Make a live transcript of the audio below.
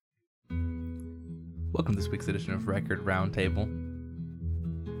Welcome to this week's edition of Record Roundtable,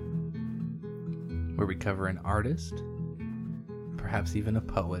 where we cover an artist, perhaps even a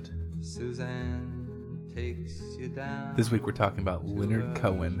poet. Suzanne takes you down. This week we're talking about Leonard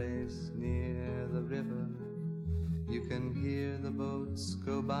Cohen. Near the river. You can hear the boats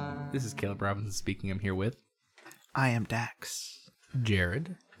go by. This is Caleb Robinson speaking. I'm here with I am Dax.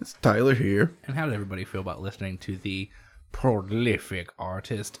 Jared. It's Tyler here. And how did everybody feel about listening to the prolific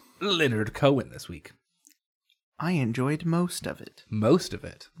artist Leonard Cohen this week? I enjoyed most of it. Most of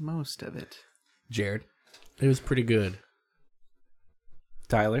it. Most of it. Jared. It was pretty good.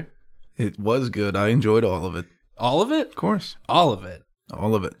 Tyler. It was good. I enjoyed all of it. All of it? Of course. All of it.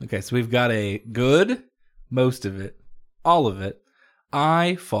 All of it. Okay, so we've got a good, most of it, all of it.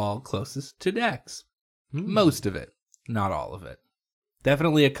 I fall closest to Dax. Most of it, not all of it.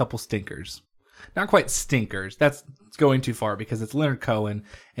 Definitely a couple stinkers. Not quite stinkers. That's going too far because it's Leonard Cohen,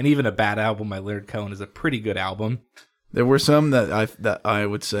 and even a bad album by Leonard Cohen is a pretty good album. There were some that I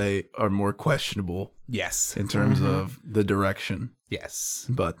would say are more questionable Yes. in terms of the direction. Yes.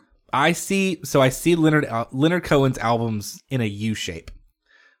 But I see Leonard Cohen's albums in a U shape,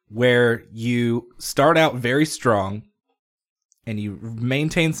 where you start out very strong, and you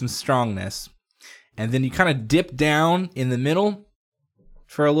maintain some strongness, and then you kind of dip down in the middle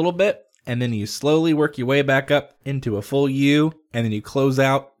for a little bit, and then you slowly work your way back up into a full U, and then you close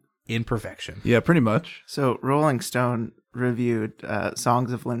out in perfection. yeah, pretty much. So Rolling Stone reviewed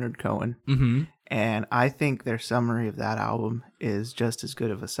Songs of Leonard Cohen, Mm-hmm. and I think their summary of that album is just as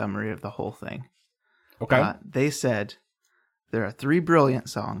good of a summary of the whole thing. Okay. They said, there are 3 brilliant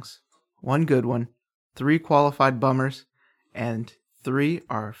songs, 1 good one, 3 qualified bummers, and 3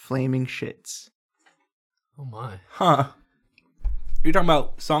 are flaming shits. Oh my. Huh. You're talking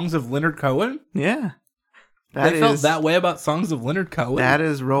about Songs of Leonard Cohen? Yeah. They felt that way about Songs of Leonard Cohen? That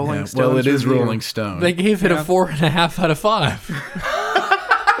is Rolling Yeah, Stone's well, it is review. Rolling Stone. They gave it Yeah. a 4.5 out of 5.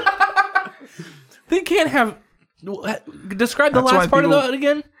 They can't have... Describe the That's why last part of people- that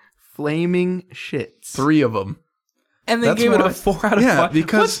again? Flaming shits. 3 of them. And they That's gave it a why- 4 out of yeah, 5.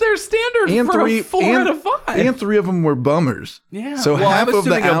 because- What's their standard for a 4 out of 5? And 3 of them were bummers. Yeah. So well, half I'm of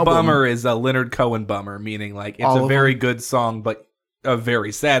the assuming a album. bummer is a Leonard Cohen bummer, meaning like it's All a of very them? good song, but a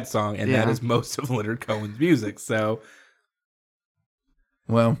very sad song, and that Yeah. is most of Leonard Cohen's music. So,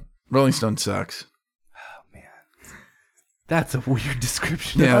 Well, Rolling Stone sucks. that's a weird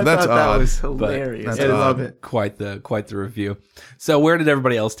description. Yeah, I that's thought that odd. was hilarious. That's I odd. love it. Quite the review. So, where did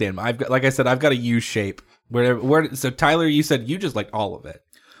everybody else stand? I've got, like I said, I've got a U shape. Where? So, Tyler, you said you just liked all of it.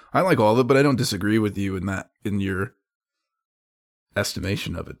 I like all of it, but I don't disagree with you in your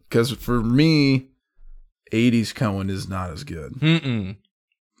estimation of it. Because for me, 80s Cohen is not as good. Mm-mm.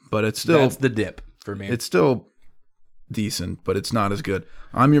 But it's still That's the dip for me. it's still decent, but it's not as good.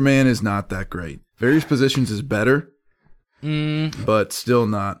 I'm Your Man is not that great. Various Positions is better, but still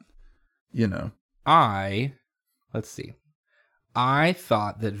not, Let's see. I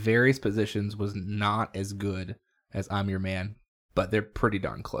thought that Various Positions was not as good as I'm Your Man, but they're pretty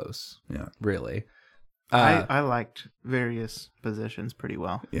darn close. Yeah. Really. I liked Various Positions pretty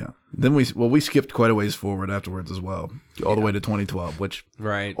well. Yeah. Then we skipped quite a ways forward afterwards as well, all the way to 2012, which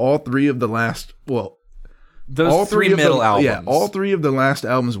Right. all 3 of the last, Those all 3 of middle the, albums. Yeah, all 3 of the last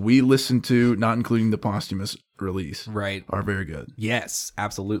albums we listened to, not including the posthumous release, Right. are very good. Yes,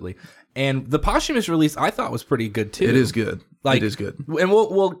 absolutely. And the posthumous release I thought was pretty good too. It is good. Like, it is good. And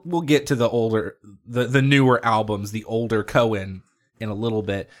we'll get to the newer albums, the older Cohen in a little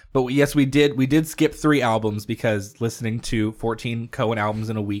bit. But yes, we did skip 3 albums because listening to 14 Cohen albums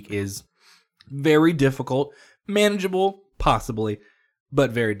in a week is very difficult. Manageable, possibly,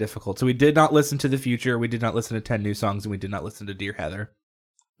 but very difficult. So we did not listen to The Future, we did not listen to 10 New Songs, and we did not listen to Dear Heather.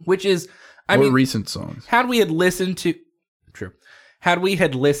 Which is, I Or mean, recent songs. had we had listened to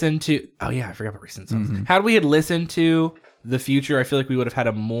oh yeah, I forgot about recent songs. Mm-hmm. Had we had listened to The Future, I feel like we would have had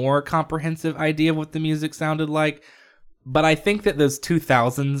a more comprehensive idea of what the music sounded like. But I think that those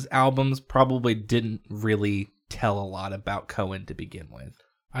 2000s albums probably didn't really tell a lot about Cohen to begin with.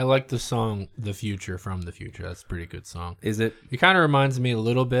 I like the song The Future from The Future. That's a pretty good song. Is it? It kind of reminds me a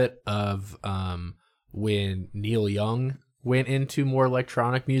little bit of when Neil Young went into more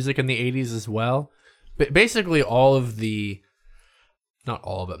electronic music in the 80s as well. But basically not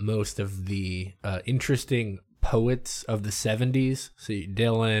all, but most of the interesting poets of the 70s. So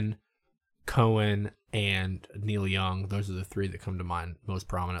Dylan, Cohen, and Neil Young. Those are the 3 that come to mind most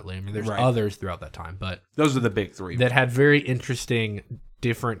prominently. I mean, there's Right. others throughout that time, but Those are the big 3. that had very interesting,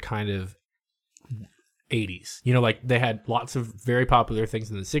 different kind of 80s. Like they had lots of very popular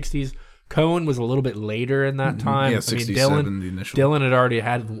things in the 60s. Cohen was a little bit later in that time. Yeah, I mean, 67 the initial. Dylan had already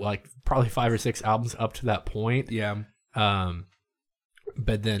had like probably 5 or 6 albums up to that point. Yeah.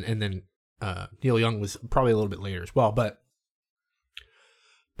 But then Neil Young was probably a little bit later as well. But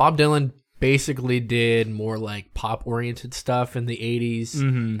Bob Dylan basically did more like pop oriented stuff in the 80s,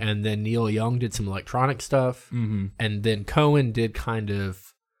 and then Neil Young did some electronic stuff, and then Cohen did kind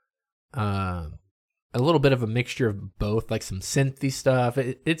of a little bit of a mixture of both, like some synthy stuff.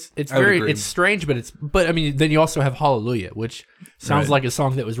 It's very agree. it's strange, but I mean, then you also have Hallelujah, which sounds Right. like a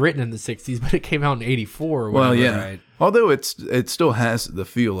song that was written in the 60s, but it came out in 84 or Well, whatever. yeah. right. Although it still has the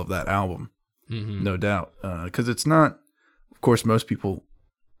feel of that album, no doubt. Because it's not, of course,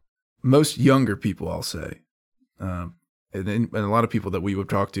 most younger people, I'll say, and a lot of people that we would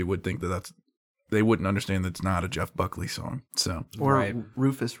talk to would think they wouldn't understand that it's not a Jeff Buckley song. So Or Right.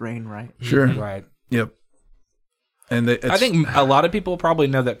 Rufus Wainwright. sure, Right. yep. And I think a lot of people probably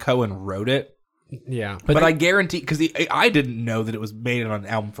know that Cohen wrote it, Yeah, but I guarantee, because I didn't know that it was made on an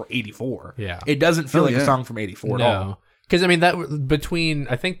album for 84. Yeah. It doesn't feel Oh, like yeah. a song from 84 at all. no, because I mean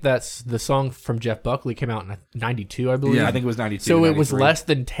I think that's the song from Jeff Buckley came out in 92, I believe. Yeah. I think it was 92. So it was 93. less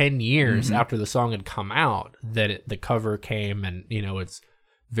than 10 years after the song had come out that the cover came, and it's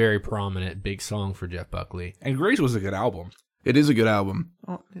very prominent, big song for Jeff Buckley. And Grace was a good album. it is a good album.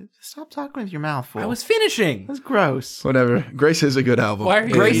 Oh, stop talking with your mouth full. I was finishing. That's gross. Whatever. Grace is a good album. Why are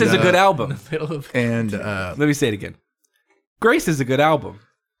you- Grace And, is a good album. Middle of And Let me say it again. Grace is a good album.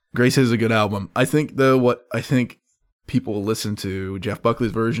 Grace is a good album. I think people will listen to Jeff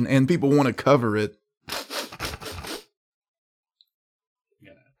Buckley's version and people want to cover it.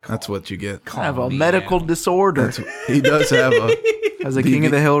 That's what you get. I have a me medical down. disorder. He does have a. As a King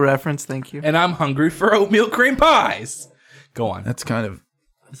of the Hill reference, thank you. And I'm hungry for oatmeal cream pies. Go on. That's kind of,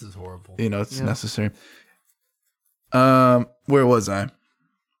 this is horrible. it's necessary. Where was I?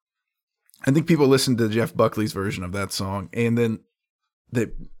 I think people listen to Jeff Buckley's version of that song, and then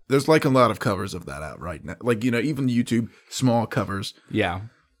there's like a lot of covers of that out right now. Like, even YouTube small covers. Yeah.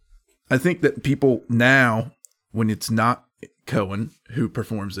 I think that people now, when it's not Cohen who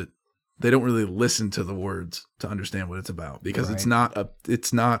performs it, they don't really listen to the words to understand what it's about, because it's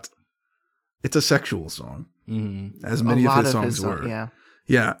a sexual song, as many of his songs were. Yeah.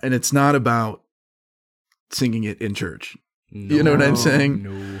 Yeah, and it's not about singing it in church. You know what I'm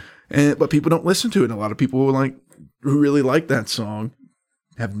saying? No. But people don't listen to it. And a lot of people who really like that song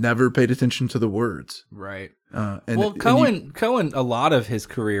have never paid attention to the words. Right. And Cohen, a lot of his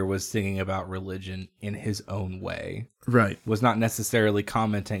career was singing about religion in his own way. right. Was not necessarily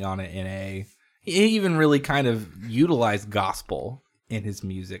commenting on it in a. He even really kind of utilized gospel in his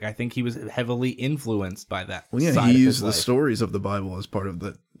music. I think he was heavily influenced by that. Well, yeah, side he of his used the life. stories of the Bible as part of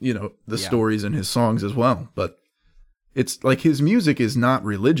the Yeah. stories in his songs as well. But it's like his music is not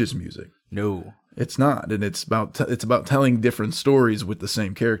religious music. No. It's not, and it's about telling different stories with the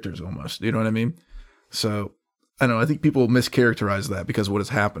same characters almost. You know what I mean? So I don't know. I think people mischaracterize that because of what has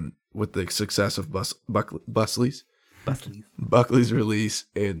happened with the success of Buckley's release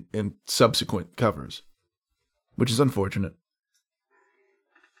and subsequent covers, which is unfortunate.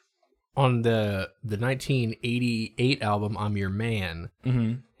 On the 1988 album I'm Your Man,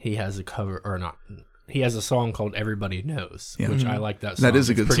 he has a cover, or not, he has a song called Everybody Knows, which I like that song. That is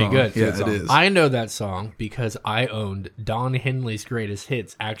a It's good pretty song. good. Yeah, Good song. it is. I know that song because I owned Don Henley's Greatest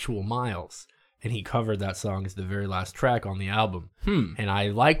Hits, Actual Miles, and he covered that song as the very last track on the album. And I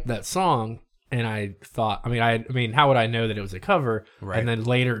liked that song, and I thought, I mean, how would I know that it was a cover? Right. And then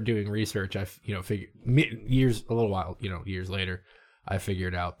later doing research, I figured years later, I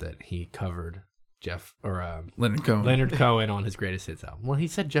figured out that he covered Leonard Cohen. Leonard Cohen on his Greatest Hits album. Well, he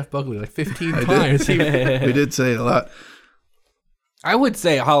said Jeff Buckley like 15 times. we did say it a lot. I would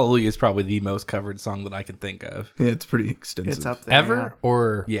say Hallelujah is probably the most covered song that I can think of. Yeah, it's pretty extensive. It's up there. Ever?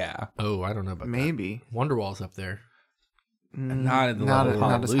 Or, Yeah. oh, I don't know about Yeah. Maybe. that. Wonderwall's up there. Not at the Not level of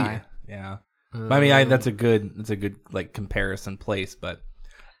not as Hallelujah. high. Yeah. I mean, that's a good like comparison place, but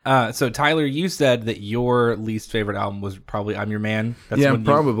so Tyler, you said that your least favorite album was probably I'm Your Man. That's Yeah, when you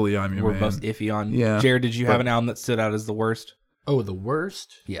probably I'm Your were Man. most iffy on. Yeah, Jared, did you have but- an album that stood out as the worst? Oh, the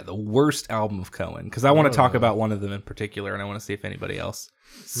worst? Yeah, the worst album of Cohen, because I want to talk about one of them in particular, and I want to see if anybody else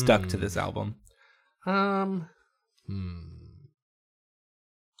stuck to this album.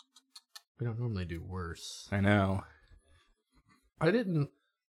 We don't normally do worse. I know. I don't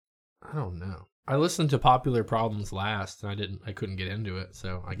know. I listened to Popular Problems last, and I couldn't get into it,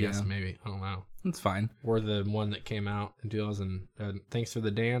 so I guess Yeah. maybe, I don't know. It's fine. Or the one that came out in 2000, Thanks for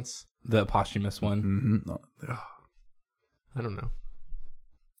the Dance. The posthumous one. Mhm. I don't know.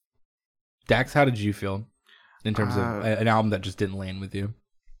 Dax, how did you feel in terms of an album that just didn't land with you?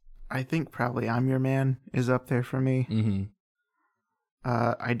 I think probably I'm Your Man is up there for me. Mm-hmm.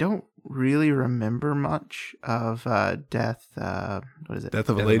 I don't really remember much of Death. What is it? Death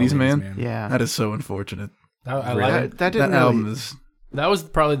of a Ladies' Man. Yeah. That is so unfortunate. I Really? like That didn't That really, album is that was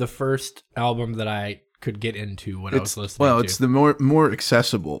probably the first album that I could get into when I was listening to. it's the more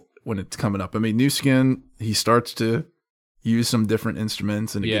accessible when it's coming up. I mean, New Skin, he starts to use some different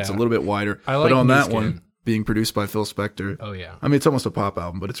instruments and it gets a Yeah. little bit wider. I like but on New that Skin. one, being produced by Phil Spector, Oh yeah. I mean, it's almost a pop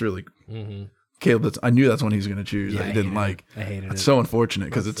album, but it's really Mm-hmm. Caleb. I knew that's one he was going to choose. that I he didn't hated like. it. I hated It's it. so unfortunate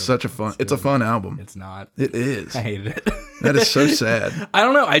because it's such a fun. It's a fun album. It's not. It is. I hated it. That is so sad. I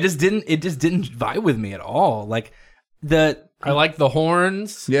don't know. It just didn't vibe with me at all. Like I like the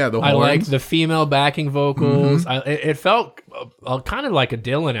horns. Yeah, the I like horns. Mm-hmm. the female backing vocals. It felt kind of like a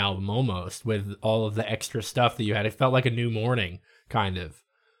Dylan album almost, with all of the extra stuff that you had. It felt like a New Morning kind of.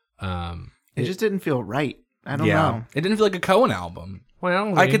 it just didn't feel right. I don't know. It didn't feel like a Cohen album.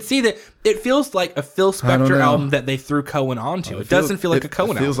 Well, I could see that it feels like a Phil I don't Spector know. album that they threw Cohen onto. It doesn't feel like a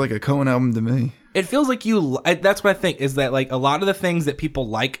Cohen It feels album. like a Cohen album to me. It feels like that's what I think is that like a lot of the things that people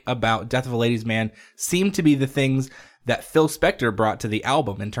like about Death of a Ladies' Man seem to be the things that Phil Spector brought to the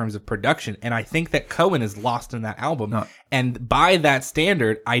album in terms of production. And I think that Cohen is lost in that album. No. And by that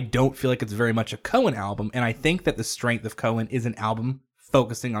standard, I don't feel like it's very much a Cohen album. And I think that the strength of Cohen is an album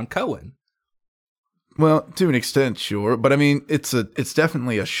focusing on Cohen. Well, to an extent, sure, but I mean, it's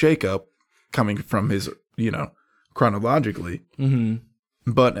definitely a shakeup coming from his, chronologically. Mm-hmm.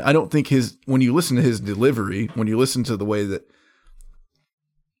 But I don't think when you listen to his delivery, when you listen to the way that,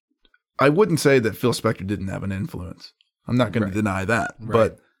 I wouldn't say that Phil Spector didn't have an influence. I'm not going to deny that. Right.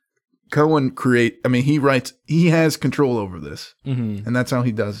 But Cohen he has control over this, Mm-hmm. and that's how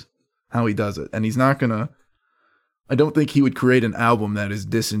he does it. And he's not going to, I don't think he would create an album that is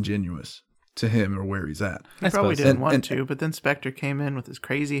disingenuous to him or where he's at. He probably didn't And- want and- to, but then Spectre came in with his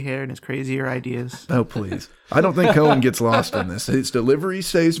crazy hair and his crazier ideas. Oh, please. I don't think Cohen gets lost in this. His delivery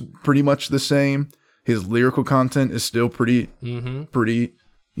stays pretty much the same. His lyrical content is still pretty,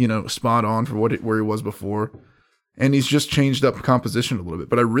 spot on for where he was before. And he's just changed up composition a little bit.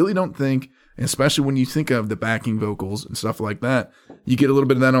 But I really don't think, especially when you think of the backing vocals and stuff like that, you get a little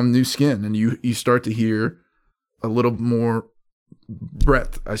bit of that on New Skin, and you start to hear a little more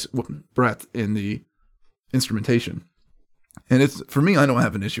breadth in the instrumentation. And it's, for me, I don't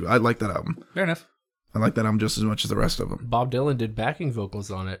have an issue. I like that album. Fair enough. I like that album just as much as the rest of them. Bob Dylan did backing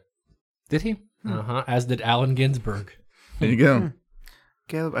vocals on it. Did he? As did Allen Ginsberg. There you go.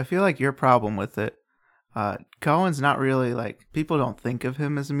 Caleb, I feel like your problem with it, Cohen's not really people don't think of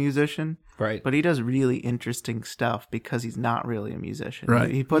him as a musician, Right. but he does really interesting stuff because he's not really a musician.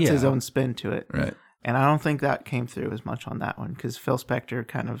 Right. He puts his Yeah. own spin to it. Right. And I don't think that came through as much on that one because Phil Spector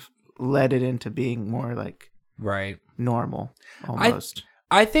kind of led it into being more Right. normal almost.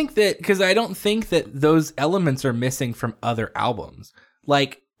 I think that because I don't think that those elements are missing from other albums.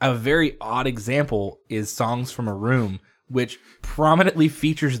 Like a very odd example is Songs from a Room, which prominently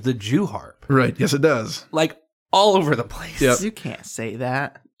features the Jew harp, Right. Yes, it does. like all over the place. Yep. You can't say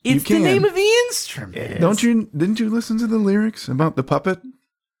that. It's You the can. name of the instrument. Didn't you listen to the lyrics about the puppet?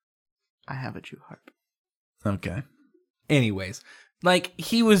 I have a Jew harp. Okay. Anyways, like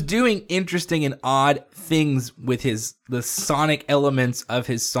he was doing interesting and odd things with the sonic elements of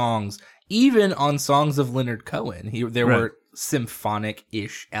his songs, even on songs of Leonard Cohen. There Right. were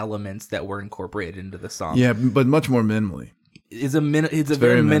symphonic-ish elements that were incorporated into the song. Yeah, but much more minimally. It's a very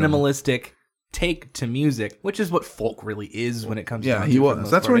very minimal. minimalistic take to music, which is what folk really is when it comes Yeah, down he to it for was. the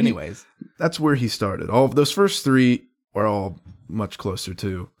most That's part where he- anyways. That's where he started. All of those first three are all much closer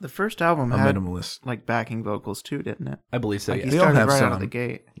to The first album a had minimalist. backing vocals too, didn't it? I believe so, Like yeah. he They all started have right out of some. the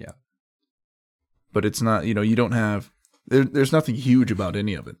gate. But it's not, you don't have, there's nothing huge about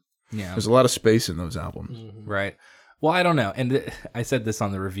any of it. Yeah. There's a lot of space in those albums. Right. Well, I don't know. And I said this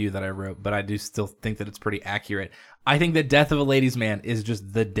on the review that I wrote, but I do still think that it's pretty accurate. I think that Death of a Ladies' Man is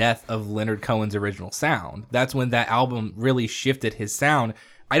just the death of Leonard Cohen's original sound. That's when that album really shifted his sound.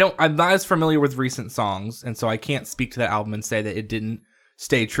 I'm not as familiar with recent songs, and so I can't speak to that album and say that it didn't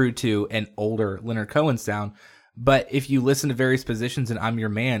stay true to an older Leonard Cohen sound. But if you listen to various positions in I'm Your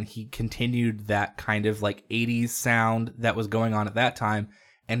Man, he continued that kind of like 80s sound that was going on at that time.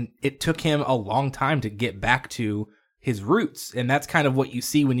 And it took him a long time to get back to his roots. And that's kind of what you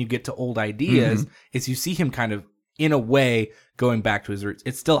see when you get to Old Ideas, is you see him kind of, in a way, going back to his roots.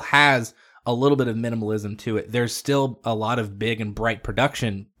 It still has a little bit of minimalism to it. There's still a lot of big and bright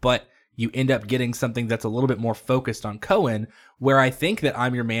production, but you end up getting something that's a little bit more focused on Cohen, where I think that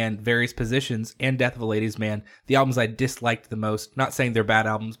I'm Your Man, Various Positions, and Death of a Ladies' Man, the albums I disliked the most, not saying they're bad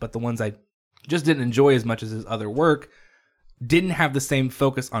albums, but the ones I just didn't enjoy as much as his other work, didn't have the same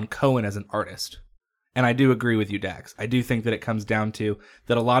focus on Cohen as an artist. And I do agree with you, Dax. I do think that it comes down to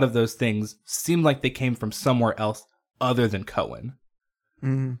that a lot of those things seem like they came from somewhere else other than Cohen.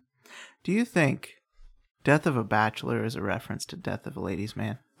 Mm. Do you think Death of a Bachelor is a reference to Death of a Ladies'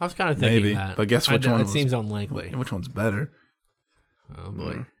 Man? I was kind of thinking Maybe, that. but guess which one It was- seems unlikely. Which one's better? Oh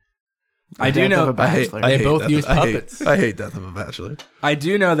boy. I do Death of know. a Bachelor. They both Death use of- puppets. I hate Death of a Bachelor. I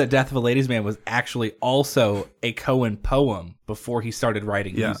do know that Death of a Ladies' Man was actually also a Cohen poem before he started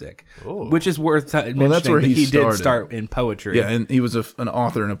writing Yeah. music, Ooh. which is worth mentioning. that's where that he did started. start in poetry. Yeah, and he was an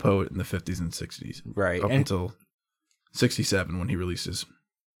author and a poet in the 50s and 60s. Right. Up And- until 67 when he released his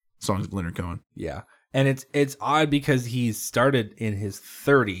songs with Leonard Cohen. Yeah. And it's odd because he started in his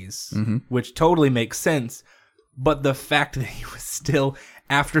 30s, Mm-hmm. which totally makes sense. But the fact that he was still,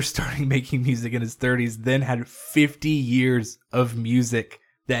 after starting making music in his 30s, then had 50 years of music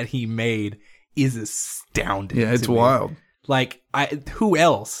that he made is astounding. Yeah, it's to me. wild. Like, who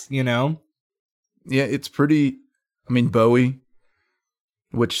else, you know? Yeah, it's pretty. I mean, Bowie,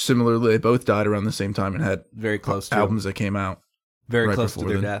 which similarly, they both died around the same time and had Very close to albums that came out very right close to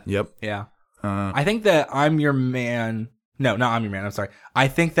before their then. death. Yep. Yeah. Uh, I think that I'm Your Man. No, not I'm Your Man. I'm sorry. I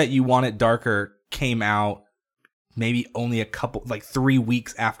think that You Want It Darker came out maybe only 3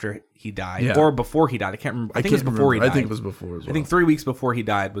 weeks after he died, Yeah. or before he died. I can't remember. I think it was can't before he remember. died. I think it was before as well. I think 3 weeks before he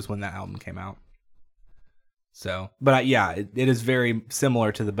died was when that album came out. So, but yeah, it is very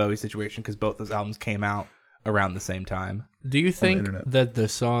similar to the Bowie situation because both those albums came out around the same time. Do you think internet. that the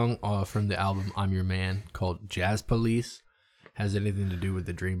song from the album I'm Your Man called Jazz Police has anything to do with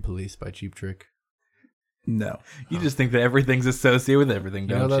the Dream Police by Cheap Trick? No. You just think that everything's associated with everything, You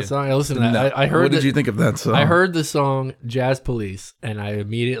don't know you? that song? I listened to that. No. I heard What did that- you think of that song? I heard the song Jazz Police, and I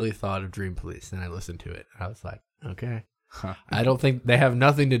immediately thought of Dream Police, and I listened to it. I was like, okay. Huh. I don't think they have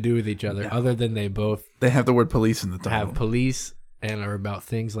nothing to do with each other other than they both They have the word police in the title. have police and are about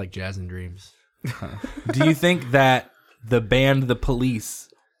things like jazz and dreams. Do you think that the band The Police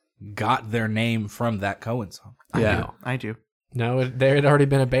got their name from that Cohen song? Yeah. I do. No, there had already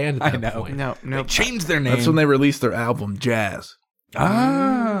been a band at I that know. point. No, They changed their name. That's when they released their album, Jazz.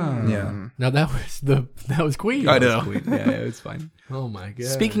 Ah. Yeah. Now that was Queen. I know. Yeah, it's fine. Oh my god.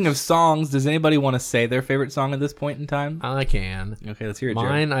 Speaking of songs, does anybody want to say their favorite song at this point in time? I can. Okay, let's hear it.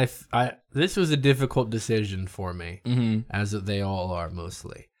 Jared. Mine, I this was a difficult decision for me, Mm-hmm. as they all are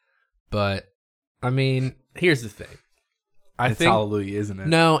mostly. But I mean, here's the thing. I It's think Hallelujah, isn't it?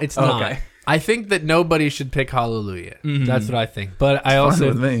 no, it's Oh, not. okay. I think that nobody should pick Hallelujah. Mhm. That's what I think. But I Fine also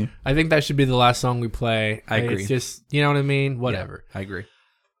with me. I think that should be the last song we play. I agree. It's just, you know what I mean? Whatever. I agree.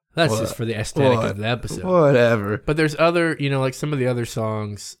 That's What? just for the aesthetic What? of the episode. Whatever. But there's other, like some of the other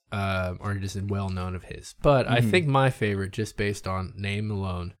songs are just well known of his. But I think my favorite, just based on name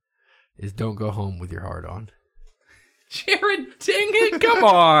alone, is "Don't Go Home with Your Heart On." Jared, dang it! Come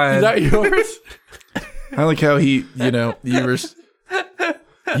on. Is that yours? I like how he,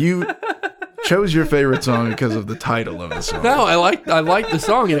 you chose your favorite song because of the title of the song. No, I liked the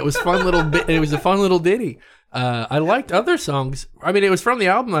song, and it was fun little bit. It was a fun little ditty. I liked other songs. I mean, it was from the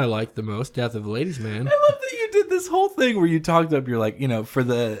album I liked the most, "Death of a Ladies' Man." I love that you did this whole thing where you talked up. You're like, for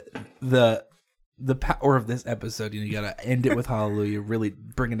the power of this episode, you gotta end it with Hallelujah. Really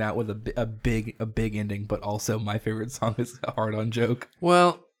bring it out with a big ending. But also, my favorite song is a hard on joke.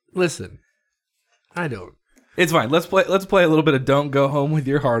 Well, listen, I don't. It's fine. Let's play a little bit of "Don't Go Home with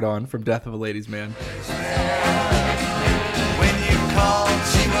Your Heart On" from "Death of a Ladies' Man." When you called,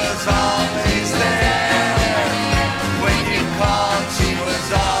 she was always there. When you called, she was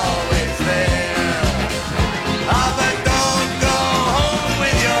always there. Ah, but don't go home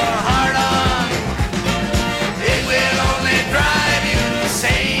with your heart on. It will only drive you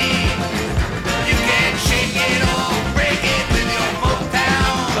insane. You can't shake it or break it with your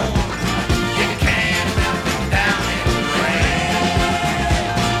Motown. You can't melt it down in the rain.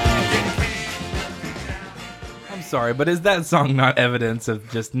 I'm sorry, but is that song not evidence of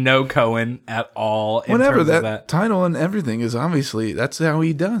just no Cohen at all? In Whatever terms of that title and everything is, obviously that's how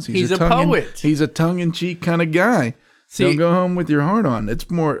he does. He's a poet. He's a tongue-in-cheek kind of guy. See- Don't go home with your heart on. It's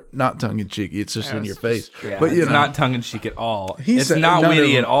more not tongue-in-cheek. It's just in your face. Yeah, But it's not tongue in cheek at all. He It's said not none of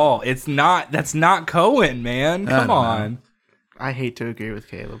witty them- at all. It's not. That's not Cohen, man. I Come don't on. I hate to agree with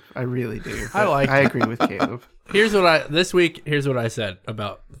Caleb. I really do. I like I it. agree with Caleb. Here's what I said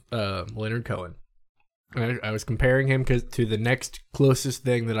about Leonard Cohen. I was comparing him to the next closest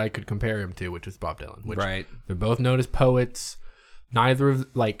thing that I could compare him to, which was Bob Dylan. Which Right. They're both known as poets. Neither of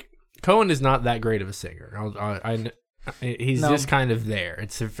Cohen is not that great of a singer. He's No. just kind of there.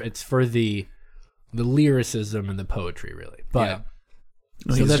 It's for the lyricism and the poetry, really. But Yeah.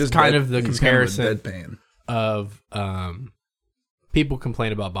 so He's that's just kind dead- of the he's comparison kind of a deadpan. of people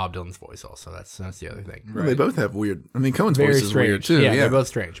complain about Bob Dylan's voice also. That's the other thing. Well, they both have weird. I mean, Cohen's Very voice is strange. weird too. Yeah, they're both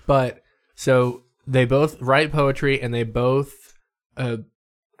strange. But so they both write poetry, and they both.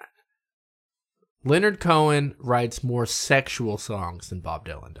 Leonard Cohen writes more sexual songs than Bob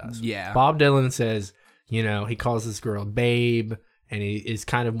Dylan does. Yeah. Bob Dylan says, he calls this girl babe, and he is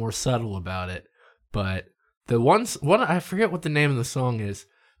kind of more subtle about it. But the one I forget what the name of the song is,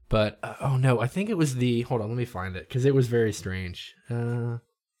 but oh no, I think it was hold on, let me find it because it was very strange. Hold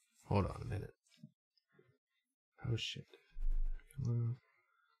on a minute. Oh shit.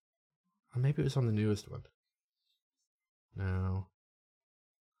 Maybe it was on the newest one. No.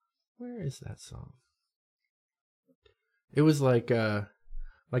 Where is that song? It was like a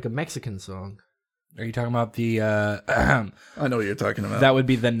Mexican song. Are you talking about the? I know what you're talking about. That would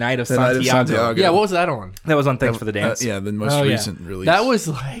be the Night of The Night of Santiago. Santiago. Yeah, what was that on? That was on Thanks for the Dance. Yeah, the most Oh, yeah. recent release. That was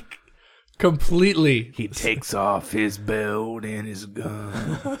like completely. He takes off his belt and his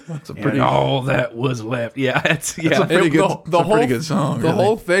gun, It's a and pretty, all that was left. Yeah, it's a pretty good, pretty good song. The really.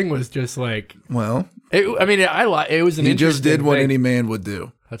 whole thing was just like. Well, It was an he interesting just did what thing. any man would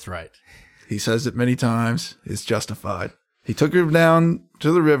do. That's right. He says it many times. It's justified. He took her down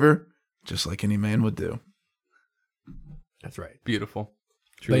to the river, just like any man would do. That's right. beautiful.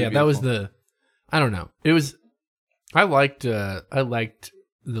 But Truly yeah, that was beautiful. I don't know. It was. I liked the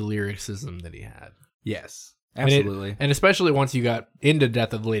lyricism that he had. Yes, I mean, absolutely. and especially once you got into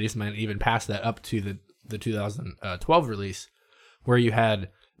Death of the Ladies Man, even past that up to the 2012 release, where you had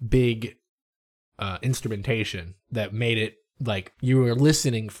big instrumentation that made it like you were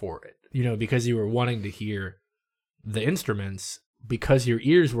listening for it, because you were wanting to hear the instruments because your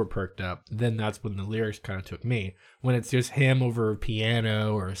ears were perked up. Then that's when the lyrics kind of took me. When it's just him over a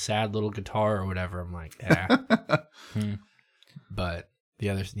piano or a sad little guitar or whatever, I'm like, But the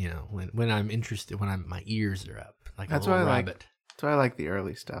others, when I'm interested, my ears are up like That's a little why I like- rabbit. That's why I like the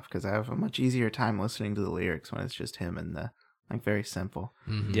early stuff, because I have a much easier time listening to the lyrics when it's just him and the very simple.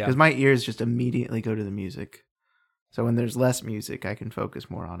 Mhm. Yeah. Because my ears just immediately go to the music. So when there's less music, I can focus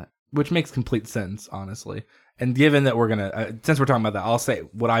more on it. Which makes complete sense, honestly. And given that we're gonna, since we're talking about that, I'll say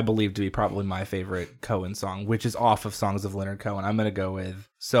what I believe to be probably my favorite Cohen song, which is off of Songs of Leonard Cohen. I'm gonna go with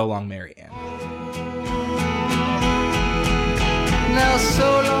 "So Long, Mary Ann." Now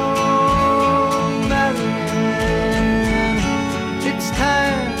so long, Marianne. It's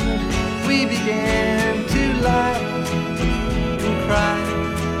time we began to lie and cry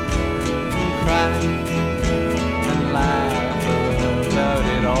and cry and laugh about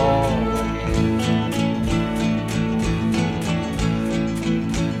it all again.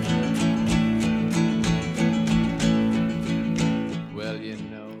 Well,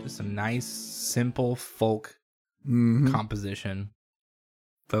 Just a nice, simple folk Mhm. composition.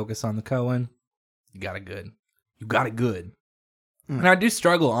 Focus on the Cohen. You got it good. You got it good. And I do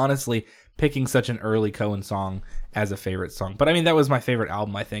struggle, honestly, picking such an early Cohen song as a favorite song. But I mean, that was my favorite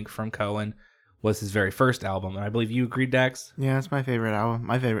album, I think, from Cohen, was his very first album. And I believe you agreed, Dax? Yeah, that's my favorite album.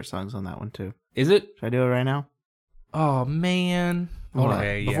 My favorite song's on that one, too. Is it? Should I do it right now? Oh, man. Hold on.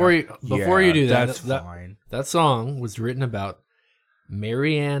 Okay, Before you do that, that's that- fine. That song was written about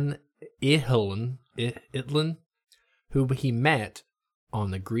Marianne Itlin, who he met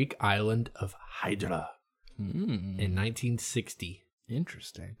on the Greek island of Hydra in 1960.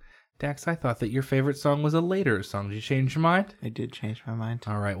 Interesting. Dax, I thought that your favorite song was a later song. Did you change your mind? I did change my mind.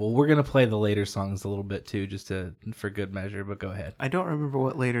 All right. Well, we're going to play the later songs a little bit, too, just for good measure, but go ahead. I don't remember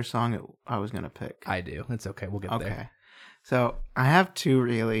what later song I was going to pick. I do. It's okay. We'll get Okay. there. So I have two,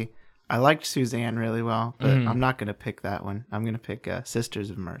 really. I liked Suzanne really well, but I'm not going to pick that one. I'm going to pick Sisters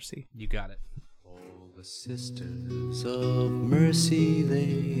of Mercy. You got it. The Sisters of Mercy,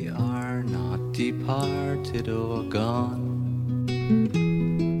 they are not departed or gone.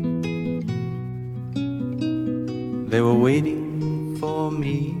 They were waiting for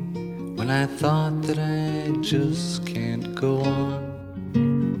me when I thought that I just can't go on.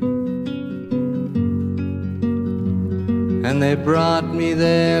 And they brought me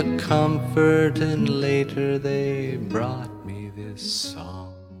their comfort, and later they brought me this song.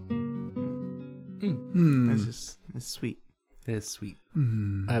 It's sweet. It is sweet.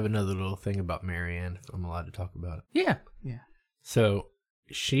 I have another little thing about Marianne, if I'm allowed to talk about it. Yeah. Yeah. So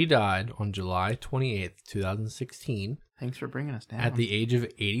she died on July 28th, 2016, Thanks for bringing us down. at the age of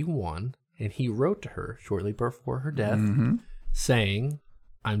 81, and he wrote to her shortly before her death, Mm-hmm. saying,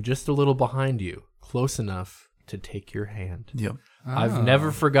 "I'm just a little behind you, close enough to take your hand. Yep. I've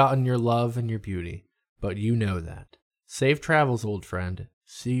never forgotten your love and your beauty, but you know that. Safe travels, old friend.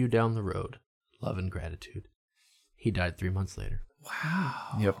 See you down the road. Love and gratitude." He died 3 months later.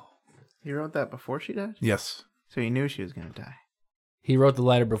 Wow. Yep. He wrote that before she died? Yes. So he knew she was going to die. He wrote the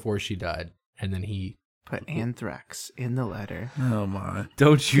letter before she died, and then he. Put anthrax in the letter. Oh my!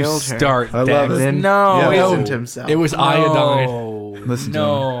 Don't you Killed her. start. I love Dex. it. Then No. Yeah. poisoned himself. It was iodine. Listen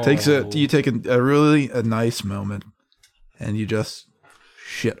No. to him. You take a really nice moment, and you just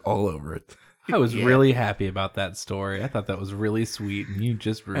shit all over it. I was Yeah. really happy about that story. I thought that was really sweet, and you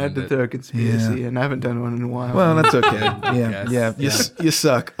just I had ruined to it. throw a conspiracy, Yeah. and I haven't done one in a while. Well, that's okay. Yeah, Yes. yeah. You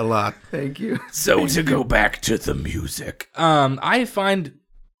suck a lot. Thank you. So to go back to the music, I find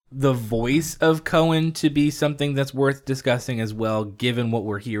the voice of Cohen to be something that's worth discussing as well, given what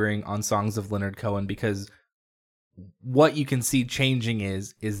we're hearing on songs of Leonard Cohen, because what you can see changing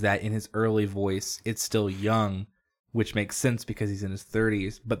is that in his early voice, it's still young, which makes sense because he's in his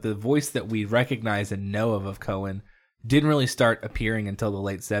 30s. But the voice that we recognize and know of Cohen didn't really start appearing until the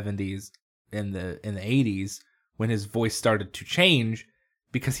late 70s in the 80s, when his voice started to change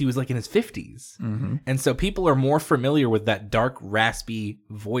because he was like in his 50s. Mm-hmm. And so people are more familiar with that dark, raspy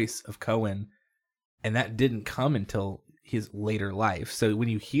voice of Cohen, and that didn't come until his later life. So when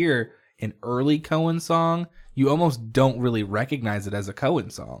you hear an early Cohen song, you almost don't really recognize it as a Cohen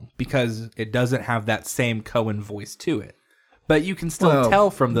song because it doesn't have that same Cohen voice to it. But you can still tell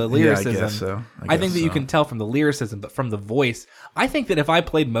from the lyricism. Yeah, I guess so. I think that you can tell from the lyricism, but from the voice, I think that if I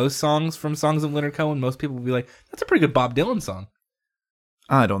played most songs from songs of Leonard Cohen, most people would be like, that's a pretty good Bob Dylan song.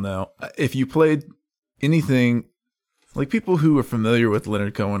 I don't know. If you played anything, like people who are familiar with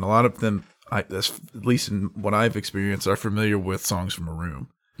Leonard Cohen, a lot of them, at least in what I've experienced, are familiar with songs from A Room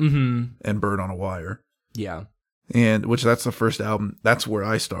and Bird on a Wire. Yeah. And that's the first album. That's where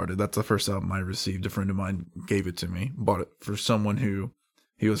I started. That's the first album I received. A friend of mine gave it to me, bought it for someone who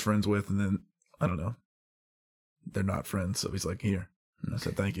he was friends with. And then, I don't know, they're not friends. So he's like, here. And I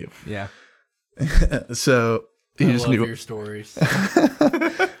said, thank you. Yeah. So he I just love knew. your stories.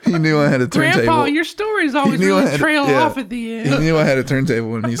 He knew I had a turntable. Grandpa, your stories always He knew I really had- trail yeah. off at the end. He knew I had a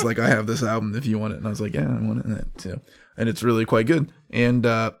turntable, and he's like, I have this album if you want it. And I was like, yeah, I want it. And that too. And it's really quite good. And,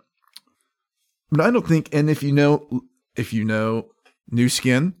 but I don't think, and if you know New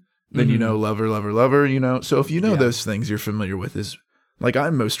Skin, then you know Lover, Lover, Lover, you know. So if you know those things, you're familiar with his, like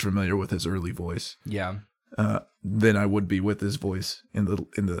I'm most familiar with his early voice Yeah. than I would be with his voice in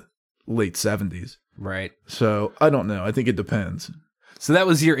the late 70s. Right. So I don't know. I think it depends. So that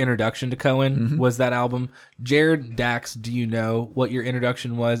was your introduction to Cohen, was that album. Jared, Dax, do you know what your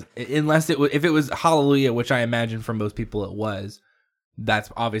introduction was? Unless if it was Hallelujah, which I imagine for most people it was,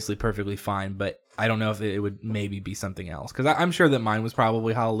 that's obviously perfectly fine. But I don't know if it would maybe be something else. Because I'm sure that mine was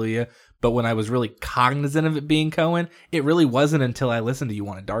probably Hallelujah. But when I was really cognizant of it being Cohen, it really wasn't until I listened to You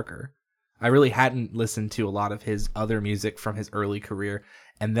Want It Darker. I really hadn't listened to a lot of his other music from his early career.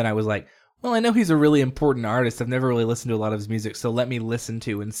 And then I was like, well, I know he's a really important artist. I've never really listened to a lot of his music, so let me listen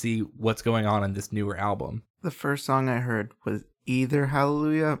to and see what's going on in this newer album. The first song I heard was either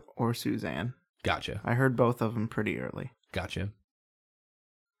Hallelujah or Suzanne. Gotcha. I heard both of them pretty early. Gotcha.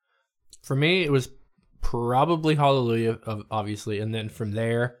 For me, it was probably Hallelujah, obviously, and then from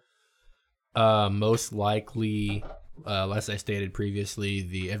there, most likely, as I stated previously,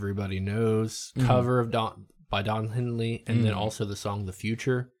 the Everybody Knows cover of by Don Henley, and then also the song "The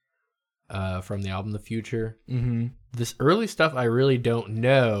Future" from the album "The Future." Mm-hmm. This early stuff I really don't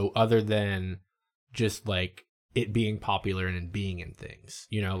know, other than just like it being popular and being in things.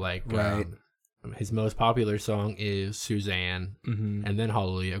 You know, like Right. His most popular song is Suzanne, Mm-hmm. and then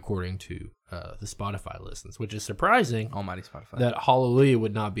Hallelujah, according to the Spotify listens, which is surprising Almighty Spotify. that Hallelujah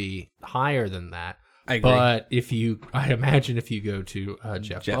would not be higher than that. I agree. But I imagine if you go to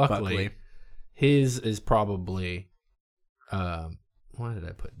Jeff Buckley, his is probably, why did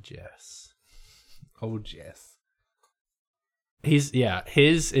I put Jess? Oh, Jess. His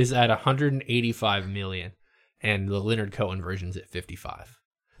is at 185 million, and the Leonard Cohen version's at 55.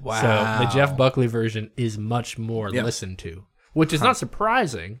 Wow. So the Jeff Buckley version is much more listened to, which is not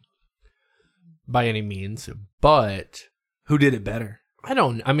surprising by any means, but Who did it better?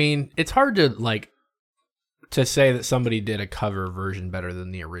 I mean, it's hard to say that somebody did a cover version better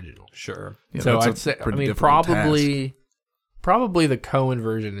than the original. Sure. Yeah, So that's a I'd say, pretty difficult probably the Cohen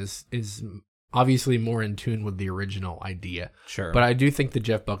version is obviously more in tune with the original idea. Sure. But I do think the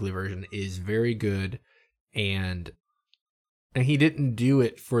Jeff Buckley version is very good, and he didn't do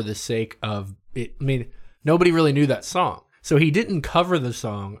it for the sake of it. I mean, nobody really knew that song, so he didn't cover the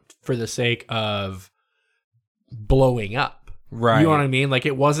song for the sake of blowing up. Right. You know what I mean? Like,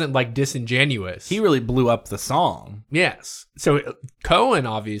 it wasn't like disingenuous. He really blew up the song. Yes. So Cohen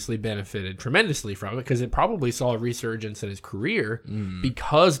obviously benefited tremendously from it because it probably saw a resurgence in his career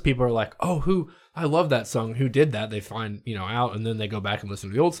because people are like, oh, I love that song. Who did that? They find, out, and then they go back and listen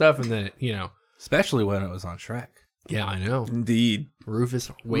to the old stuff, and then, Especially when it was on Shrek. Yeah, I know. Indeed.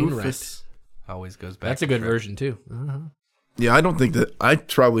 Rufus Wainwright. Rufus. Always goes back. That's a to good Shrek. version too. Uh-huh. Yeah, I don't think that. I'd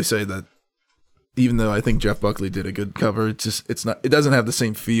probably say that. Even though I think Jeff Buckley did a good cover, it's not. It doesn't have the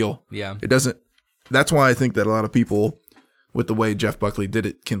same feel. Yeah. It doesn't. That's why I think that a lot of people, with the way Jeff Buckley did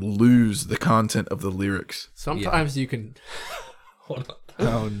it, can lose the content of the lyrics. Sometimes you can. Hold on.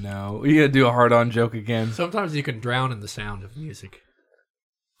 Oh no, you gotta do a hard-on joke again. Sometimes you can drown in the sound of music.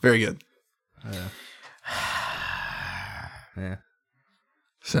 Very good. Yeah.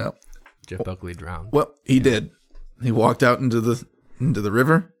 So, Jeff Buckley drowned. well, he did. He walked out into the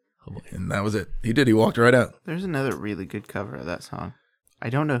river, Oh, boy. and that was it. He did. He walked right out. There's another really good cover of that song. I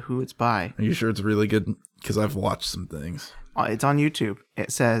don't know who it's by. Are you sure it's really good? Because I've watched some things. It's on YouTube.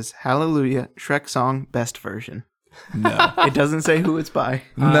 It says Hallelujah Shrek song best version. No. It doesn't say who it's by.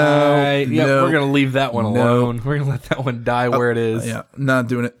 No. Yeah, we're gonna leave that one No. alone. We're gonna let that one die where it is. Yeah, not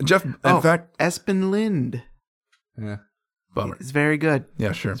doing it. Jeff, in fact, Espen Lind. Yeah. bummer. It's very good.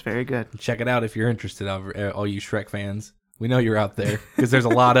 Yeah, sure. It's very good. Check it out if you're interested, all you Shrek fans. We know you're out there because there's a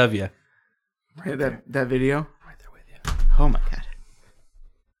lot of you. Right that video. Right there with you. Oh my god.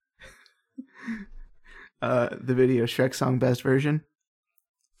 The video Shrek song best version.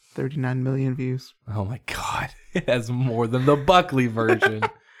 39 million views. Oh my god, it has more than the Buckley version.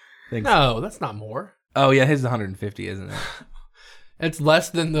 Thanks. No, that's not more. Oh yeah, his is 150, isn't it? It's less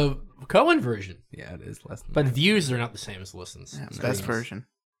than the Cohen version. Yeah, it is less than But that. views are not the same as listens. Yeah, So best yes. version.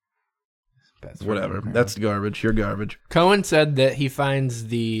 Best Whatever. version. That's garbage. You're garbage. Cohen said that he finds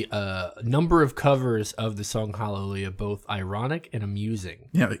the number of covers of the song Hallelujah both ironic and amusing,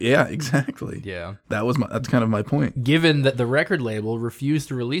 Yeah, exactly. Yeah. That's kind of my point. given that the record label refused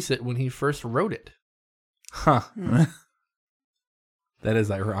to release it when he first wrote it. Huh. That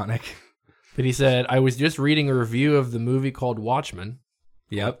is ironic. But he said, I was just reading a review of the movie called Watchmen.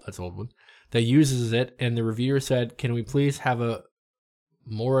 Yep. That's an old one. That uses it, and the reviewer said, can we please have a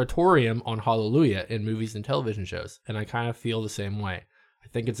moratorium on Hallelujah in movies and television shows? And I kind of feel the same way. I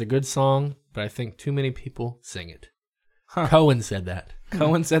think it's a good song, but I think too many people sing it. Huh. Cohen said that.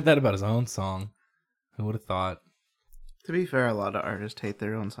 Cohen said that about his own song. Who would have thought? To be fair, a lot of artists hate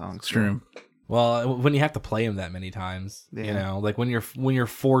their own songs. It's true. Well, when you have to play them that many times, you Yeah. know, like when you're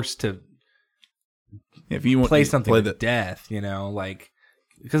forced to If you want play to something play to death, you know, like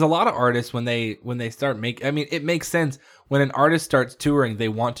because a lot of artists when they start it makes sense when an artist starts touring, they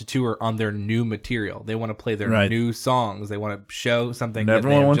want to tour on their new material. They want to play their Right. new songs. They want to show something. and that they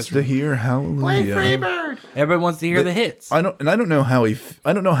everyone have wants just- to hear Hallelujah. Everybody wants to hear the hits. I don't know how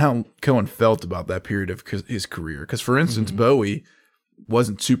I don't know how Cohen felt about that period of his career. Because for instance, Bowie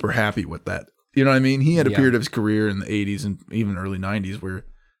wasn't super happy with that. You know what I mean? He had a Yeah. period of his career in the 80s and even early 90s where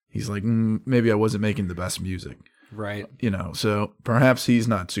he's like, maybe I wasn't making the best music. Right. You know, so perhaps he's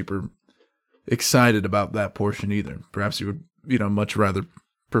not super excited about that portion either. Perhaps he would, much rather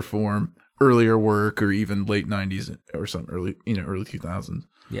perform earlier work or even late 90s or some early 2000s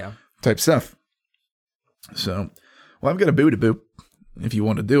Yeah. type stuff. So, well, I've got a boo to boop if you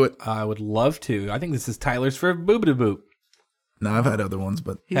want to do it. I would love to. I think this is Tyler's for Boobity Boop. No, I've had other ones,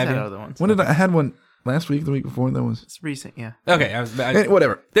 but He's Have had you? other ones. I had one last week, the week before. That was It's recent, yeah. Okay.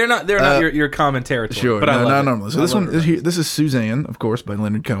 whatever. They're not your common territory. Sure, But I love not it. normally. So I this love one it. is here. This is Suzanne, of course, by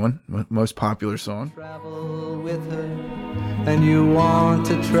Leonard Cohen, most popular song. Travel with her, and you want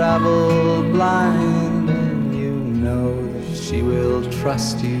to travel blind, and you know that she will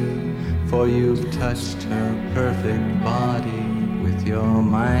trust you, for you've touched her perfect body with your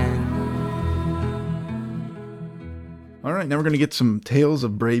mind. All right, now we're gonna get some Tales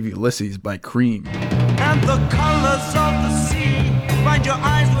of Brave Ulysses by Cream. And the colors of the sea find your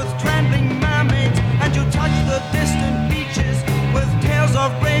eyes with trembling mermaids, and you touch the distant beaches with tales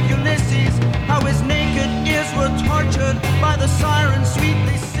of brave Ulysses, how his naked ears were tortured by the sirens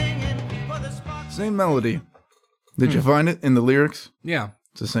sweetly singing for the sparks. Same melody. Did you find it in the lyrics? Yeah.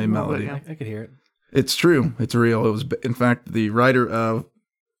 It's the same melody. yeah. I could hear it. It's true. It's real. It was, in fact, the writer of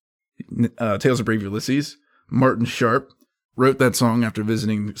Tales of Brave Ulysses, Martin Sharp, wrote that song after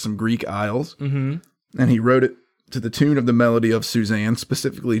visiting some Greek isles. Mm-hmm. And he wrote it to the tune of the melody of Suzanne,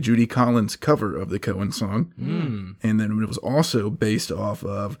 specifically Judy Collins' cover of the Cohen song. Mm. And then it was also based off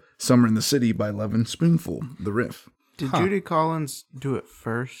of Summer in the City by Levin Spoonful, the riff. Did Judy Collins do it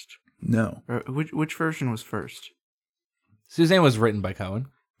first? No. Or which version was first? Suzanne was written by Cohen.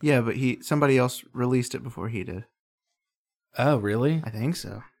 Yeah, but somebody else released it before he did. Oh, really? I think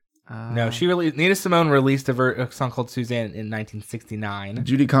so. No, Nina Simone released a song called Suzanne in 1969.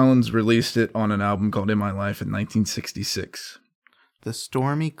 Judy Collins released it on an album called In My Life in 1966. The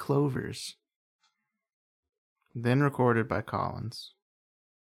Stormy Clovers. Then recorded by Collins.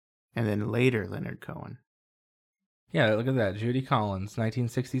 And then later Leonard Cohen. Yeah, look at that. Judy Collins,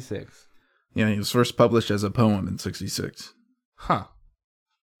 1966. Yeah, he was first published as a poem in 66. Huh.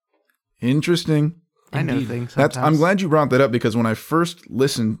 Interesting. I know Indeed. things. I'm sometimes. glad you brought that up because when I first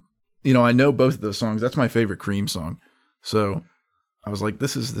listened, I know both of those songs. That's my favorite Cream song. So I was like,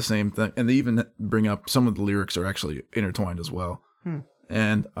 this is the same thing. And they even bring up some of the lyrics are actually intertwined as well.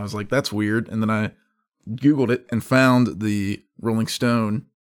 And I was like, that's weird. And then I Googled it and found the Rolling Stone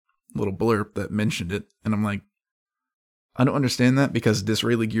little blurb that mentioned it. And I'm like, I don't understand that because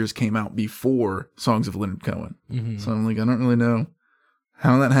Disraeli Gears came out before Songs of Leonard Cohen. Mm-hmm. So I'm like, I don't really know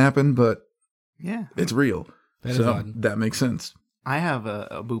how that happened, but Yeah. it's real. That is So odd. that makes sense. I have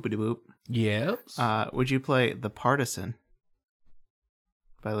a boopity boop. Yes. Would you play The Partisan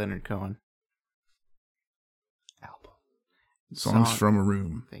by Leonard Cohen? Album. Songs Song- from a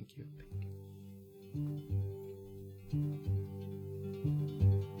Room. Thank you.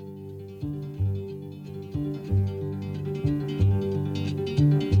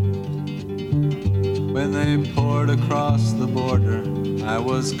 When they poured across the border, I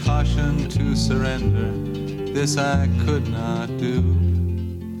was cautioned to surrender. This I could not do.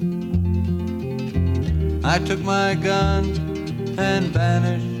 I took my gun and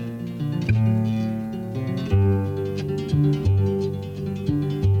vanished.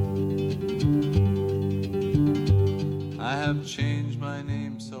 I have changed my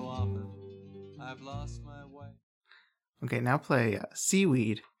name so often, I've lost my way. Okay, now play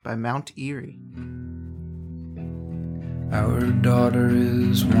Seaweed by Mount Erie. Our daughter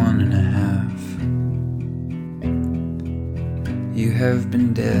is 1.5. You have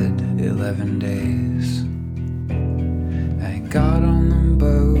been dead 11 days. I got on the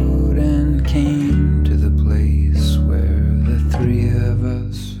boat and came to the place where the three of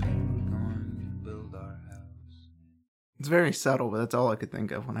us were going to build our house. It's very subtle, but that's all I could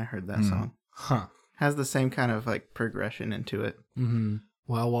think of when I heard that song. Huh. Has the same kind of like progression into it. Mm-hmm.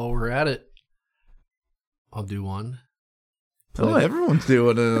 Well, while we're at it, I'll do one. Oh, everyone's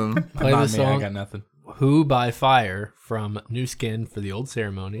doing it. Play Not the me, I song got nothing. Who by Fire from New Skin for the Old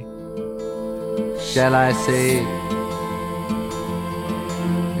Ceremony. Shall I say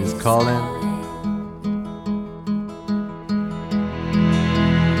is calling?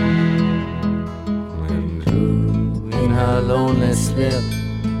 And who in her lonely slip?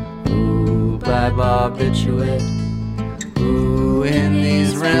 Who by barbiturate? Who in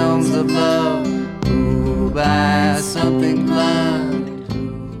these realms of love? Who by something blind?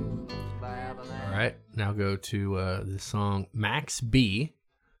 Who by avalanche? All right, now go to the song Max B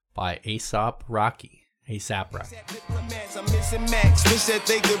by Aesop Rocky. ASAP Rocky. Diplomats, I'm missing Max. Wish that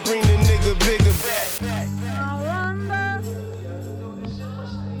they could bring the nigga bigger back.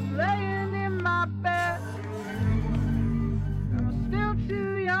 Laying in my bed, I'm still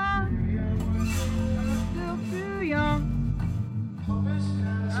too young. I'm still too young,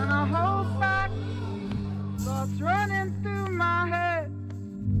 and a whole fact thoughts running through my head.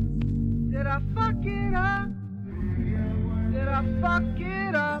 Did I fuck it up? Did I fuck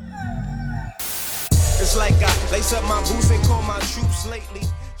it up? It's like I lace up my boots and call my troops lately.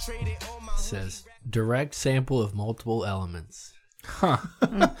 Traded all my Says direct sample of multiple elements. Huh.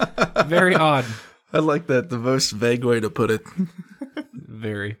 Very odd. I like that. The most vague way to put it.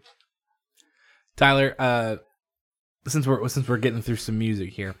 Very. Tyler, since we're getting through some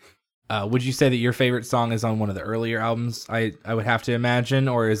music here, would you say that your favorite song is on one of the earlier albums? I would have to imagine,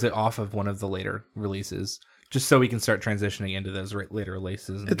 or is it off of one of the later releases? Just so we can start transitioning into those later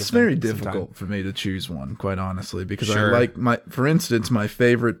releases. And It's give them very some difficult time. for me to choose one, quite honestly, because Sure. I like for instance, my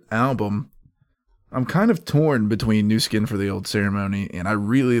favorite album. I'm kind of torn between New Skin for the Old Ceremony, and I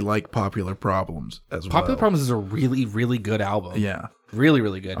really like Popular Problems as well. Popular Problems is a really, really good album. Yeah, Really,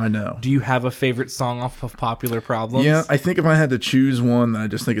 really good. I know. Do you have a favorite song off of Popular Problems? Yeah, I think if I had to choose one that I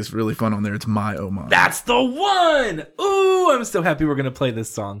just think is really fun on there, it's My Oh My. That's the one! Ooh, I'm so happy we're going to play this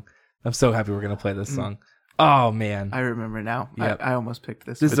song. Oh, man. I remember now. Yep. I almost picked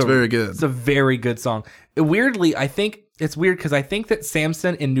this. This one. is It's very good. It's a very good song. Weirdly, I think it's weird because I think that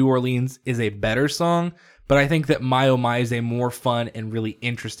Samson in New Orleans is a better song, but I think that My Oh My is a more fun and really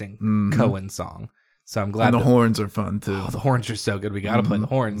interesting Cohen song. So I'm glad And the that- horns are fun too. Oh, the horns are so good. We got to play the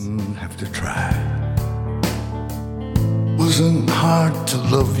horns. Have to try. Wasn't hard to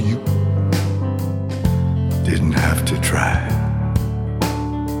love you. Didn't have to try.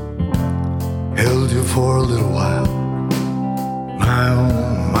 Held you for a little while. My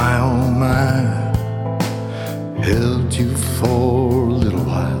oh my oh my. Held you for a little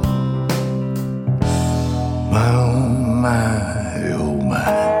while. My oh my oh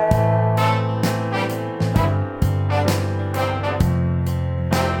my.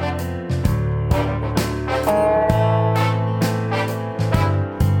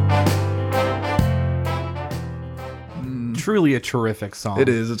 truly a terrific song. It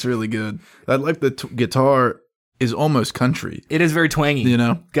is. It's really good. I like the guitar is almost country. It is very twangy. You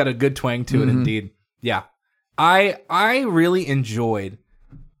know? Got a good twang to it, indeed. Yeah. I really enjoyed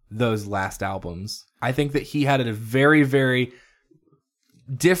those last albums. I think that he had a very, very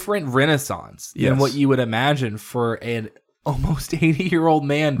different renaissance than what you would imagine for an almost 80-year-old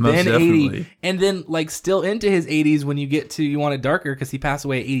man, Most then definitely. 80, and then like still into his 80s when you get to You Want It Darker, because he passed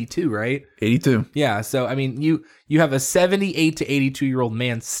away at 82, right? 82. Yeah, so I mean, you have a 78 to 82-year-old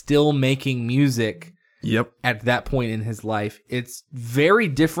man still making music Yep. at that point in his life. It's very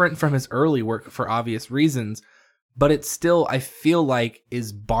different from his early work for obvious reasons, but it still, I feel like,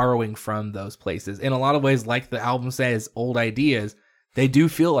 is borrowing from those places. In a lot of ways, like the album says, old ideas, they do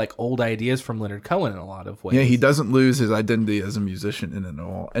feel like old ideas from Leonard Cohen in a lot of ways. Yeah, he doesn't lose his identity as a musician in it at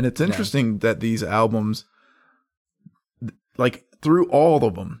all. And it's interesting that these albums, like through all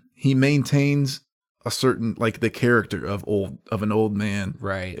of them, he maintains a certain, like the character of an old man,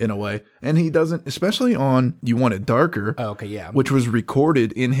 Right. in a way. And he doesn't, especially on You Want It Darker, Oh, okay, yeah. which was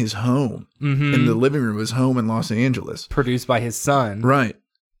recorded in his home, in the living room of his home in Los Angeles. Produced by his son. Right.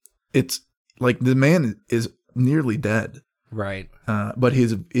 It's like the man is nearly dead. Right. But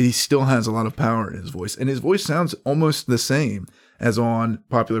he still has a lot of power in his voice, and his voice sounds almost the same as on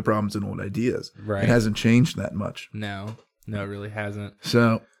Popular Problems and Old Ideas. Right. It hasn't changed that much. No, it really hasn't.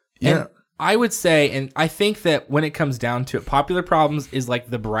 So yeah, And I would say, and I think that when it comes down to it, Popular Problems is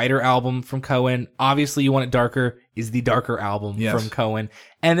like the brighter album from Cohen. Obviously, You Want It Darker is the darker album from Cohen.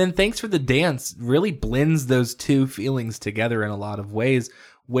 And then Thanks for the Dance really blends those two feelings together in a lot of ways,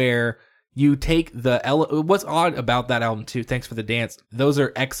 where you take what's odd about that album too, Thanks for the Dance, those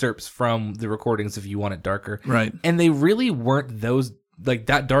are excerpts from the recordings of You Want It Darker. Right. And they really weren't those like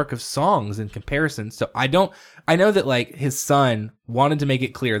that dark of songs in comparison. So I know that like his son wanted to make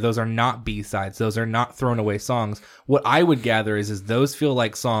it clear those are not B-sides, those are not thrown away songs. What I would gather is those feel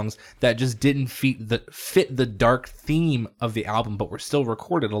like songs that just didn't fit the dark theme of the album, but were still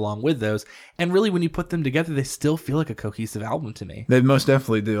recorded along with those. And really, when you put them together, they still feel like a cohesive album to me. they most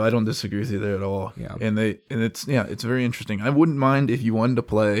definitely do. I don't disagree with you there at all. Yeah. And it's very interesting. I wouldn't mind if you wanted to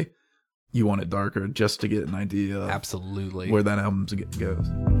play You Want It Darker just to get an idea of Absolutely. where that album goes.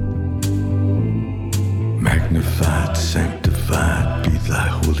 Magnified, sanctified be thy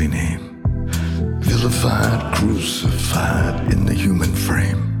holy name. Vilified, crucified in the human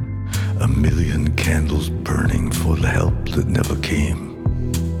frame. A million candles burning for the help that never came.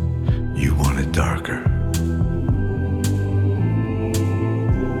 You want it darker.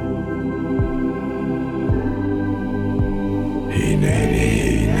 Hey, nay,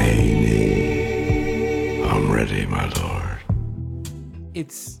 nay, nay, nay. I'm ready, my lord.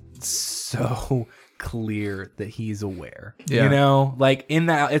 It's so clear that he's aware. Yeah. You know, like in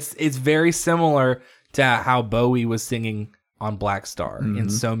that, it's very similar to how Bowie was singing on Black Star in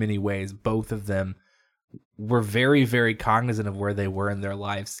so many ways. Both of them were very, very cognizant of where they were in their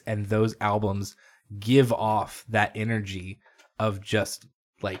lives, and those albums give off that energy of just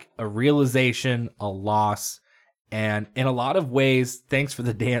like a realization, a loss. And in a lot of ways, Thanks for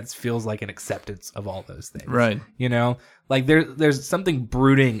the Dance feels like an acceptance of all those things. Right. You know, like there's something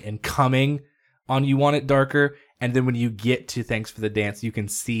brooding and coming on You Want It Darker. And then when you get to Thanks for the Dance, you can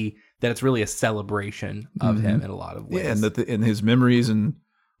see that it's really a celebration of him in a lot of ways. Yeah, and that in his memories and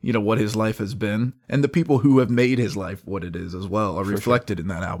what his life has been, and the people who have made his life what it is as well are reflected in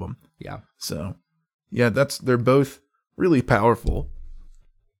that album. Yeah. So, yeah, they're both really powerful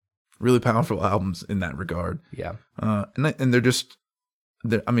albums in that regard. Yeah. And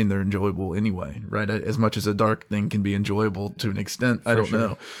they're enjoyable anyway, right? As much as a dark thing can be enjoyable to an extent, I don't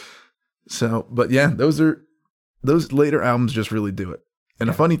know. So, but yeah, those later albums just really do it. And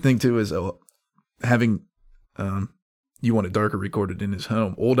a funny thing too is having You Want It Darker recorded in his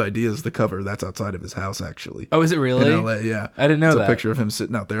home. Old Ideas, the cover, that's outside of his house actually. Oh, is it really? In LA, yeah. I didn't know it's that. a picture of him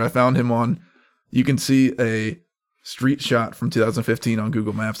sitting out there. I found him you can see a street shot from 2015 on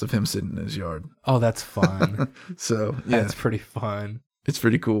Google Maps of him sitting in his yard. Oh, that's fun. So, yeah, That's pretty fun. it's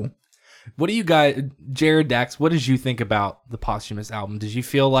pretty cool. What do you guys, Jared, Dax, what did you think about the posthumous album? Did you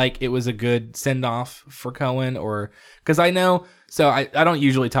feel like it was a good send-off for Cohen? Or, because I know, so I don't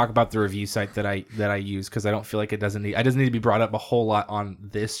usually talk about the review site that I use, because I don't feel like it doesn't need to be brought up a whole lot on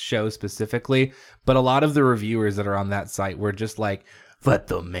this show specifically, but a lot of the reviewers that are on that site were just like,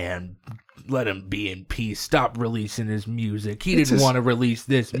 let him be in peace. Stop releasing his music. He didn't want to release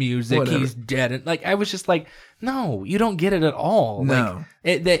this music. Whatever. He's dead. And like, I was just like, no, you don't get it at all. No.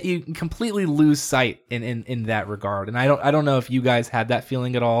 Like, that you completely lose sight in that regard. And I don't know if you guys had that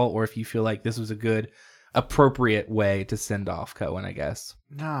feeling at all, or if you feel like this was a good, appropriate way to send off Cohen, I guess.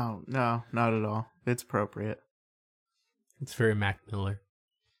 No, not at all. It's appropriate. It's very Mac Miller.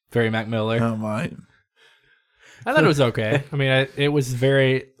 Very Mac Miller. Oh my. I thought it was okay. I mean, it was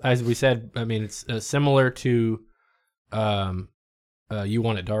very, as we said. I mean, it's similar to, You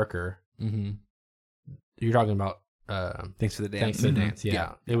Want It Darker. Mm-hmm. You're talking about Thanks for the Dance. Thanks for the Dance.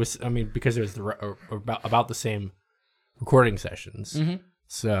 Yeah. It was. I mean, because it was about the same recording sessions. Mm-hmm.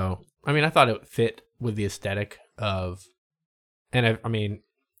 So, I mean, I thought it fit with the aesthetic of, and I mean,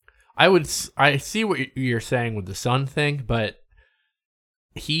 I see what you're saying with the Sun thing, but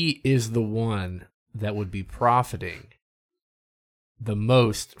he is the one that would be profiting the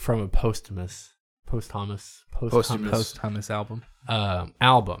most from a posthumous album.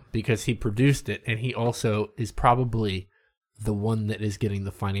 Album, because he produced it, and he also is probably the one that is getting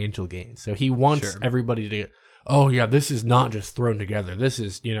the financial gain. So he wants everybody to, oh yeah, this is not just thrown together. This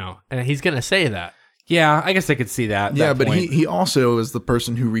is, and he's going to say that. Yeah, I guess I could see that. Yeah, but point. he also is the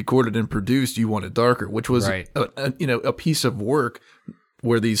person who recorded and produced You Want It Darker, which was a piece of work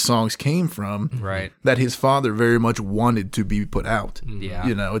where these songs came from, right? That his father very much wanted to be put out.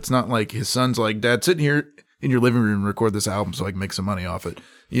 Yeah, it's not like his son's like, Dad, sit here in your living room and record this album so I can make some money off it.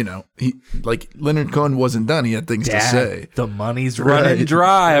 He like Leonard Cohen wasn't done. He had things to say. The money's running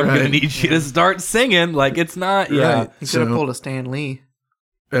dry. I'm gonna need you to start singing. Like it's not. Yeah, right. He could have pulled a Stan Lee.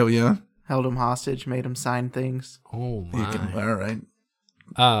 Oh yeah. Held him hostage, made him sign things. Oh my! All right.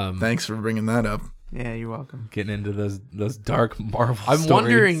 Thanks for bringing that up. Yeah, you're welcome. Getting into those dark Marvel. I'm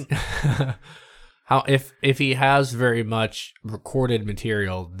stories. wondering how if he has very much recorded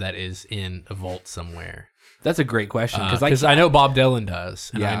material that is in a vault somewhere. That's a great question because I know Bob Dylan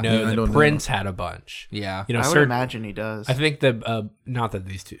does, and Yeah. I know I that don't Prince had a bunch. Yeah, I would imagine he does. I think that not that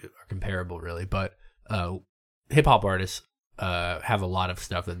these two are comparable really, but hip hop artists have a lot of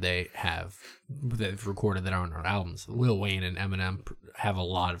stuff that they've recorded that aren't on albums. Lil Wayne and Eminem have a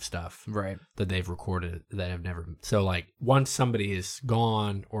lot of stuff that they've recorded that have never. So like once somebody is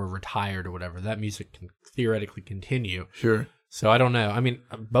gone or retired or whatever, that music can theoretically continue. Sure. So I don't know. I mean,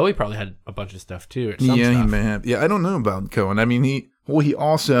 Bowie probably had a bunch of stuff too. He may have. Yeah, I don't know about Cohen. I mean, he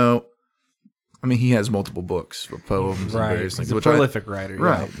also. I mean, he has multiple books of poems and various things. He's a prolific writer,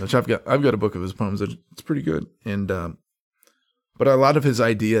 right? Yeah. Which I've got a book of his poems that it's pretty good, and but a lot of his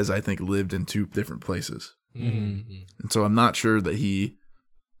ideas I think lived in two different places, and so I'm not sure that he.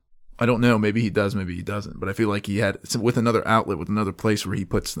 I don't know. Maybe he does. Maybe he doesn't. But I feel like he had with another outlet, with another place where he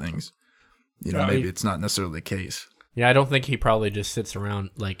puts things. Maybe it's not necessarily the case. Yeah, I don't think he probably just sits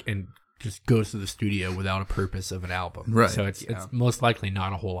around and just goes to the studio without a purpose of an album. Right. So it's most likely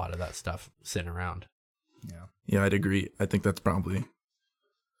not a whole lot of that stuff sitting around. Yeah. Yeah, I'd agree. I think that's probably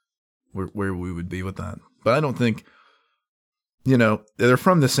where we would be with that. But I don't think, they're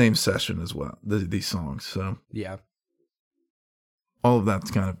from the same session as well, these songs. So yeah, all of that's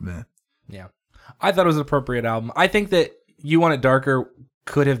kind of meh. Yeah. I thought it was an appropriate album. I think that You Want It Darker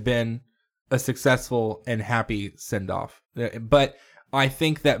could have been a successful and happy send-off. But I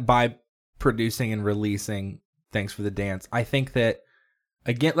think that by producing and releasing Thanks for the Dance, I think that,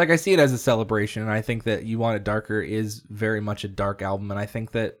 again, like I see it as a celebration, and I think that You Want It Darker is very much a dark album, and I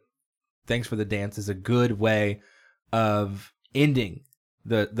think that Thanks for the Dance is a good way of ending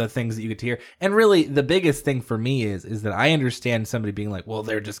the things that you get to hear. And really, the biggest thing for me is that I understand somebody being like, well,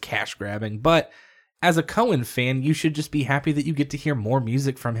 they're just cash grabbing, but as a Cohen fan, you should just be happy that you get to hear more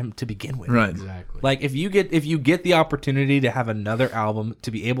music from him to begin with. Right. Exactly. Like if you get the opportunity to have another album, to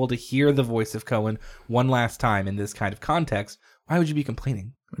be able to hear the voice of Cohen one last time in this kind of context, why would you be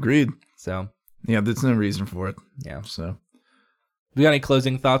complaining? Agreed. So yeah, there's no reason for it. Yeah. So we got any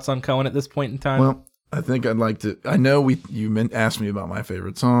closing thoughts on Cohen at this point in time? Well, I think I'd like to. I know you asked me about my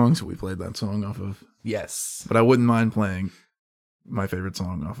favorite songs. We played that song off of. Yes. But I wouldn't mind playing my favorite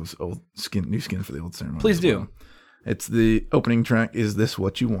song off of New Skin for the Old Ceremony. Please do. Well. It's the opening track, Is This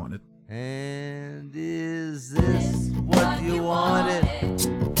What You Wanted? And is this what you wanted?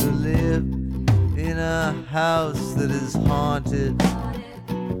 To live in a house that is haunted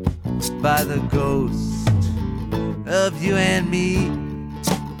by the ghost of you and me?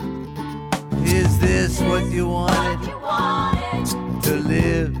 Is this what you wanted? To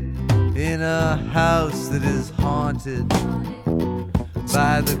live in a house that is haunted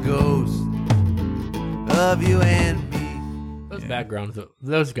by the ghost of you and me. Those backgrounds,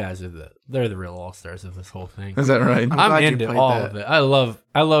 those guys they're the real all stars of this whole thing. Is that right? I'm into all of it. I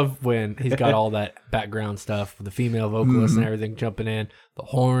love when he's got all that background stuff, the female vocalists and everything jumping in, the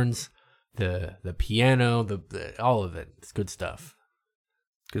horns, the piano, the all of it. It's good stuff.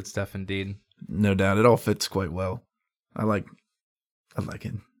 Good stuff indeed. No doubt, it all fits quite well. I like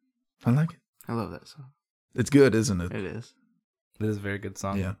it. I like it. I love that song. It's good, isn't it? It is. It is a very good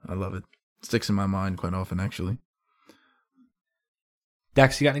song. Yeah, I love it. Sticks in my mind quite often, actually.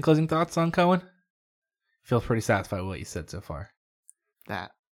 Dax, you got any closing thoughts on Cohen? Feel pretty satisfied with what you said so far.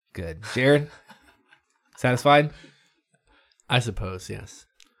 That. Good. Jared? Satisfied? I suppose, yes.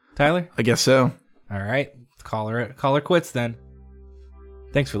 Tyler? I guess so. All right. Call her quits then.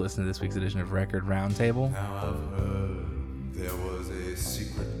 Thanks for listening to this week's edition of Record Roundtable. Now I've heard there was a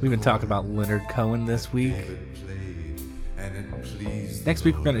secret We've been talking about Leonard Cohen this week. played, and it pleased Next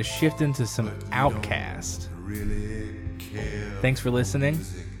week, we're going to shift into some Outkast. really care. Thanks for listening.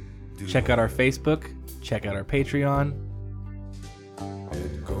 Check out our Facebook. Check out our Patreon.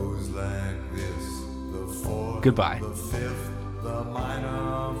 It goes like this: the fourth, Goodbye. the fifth, the minor.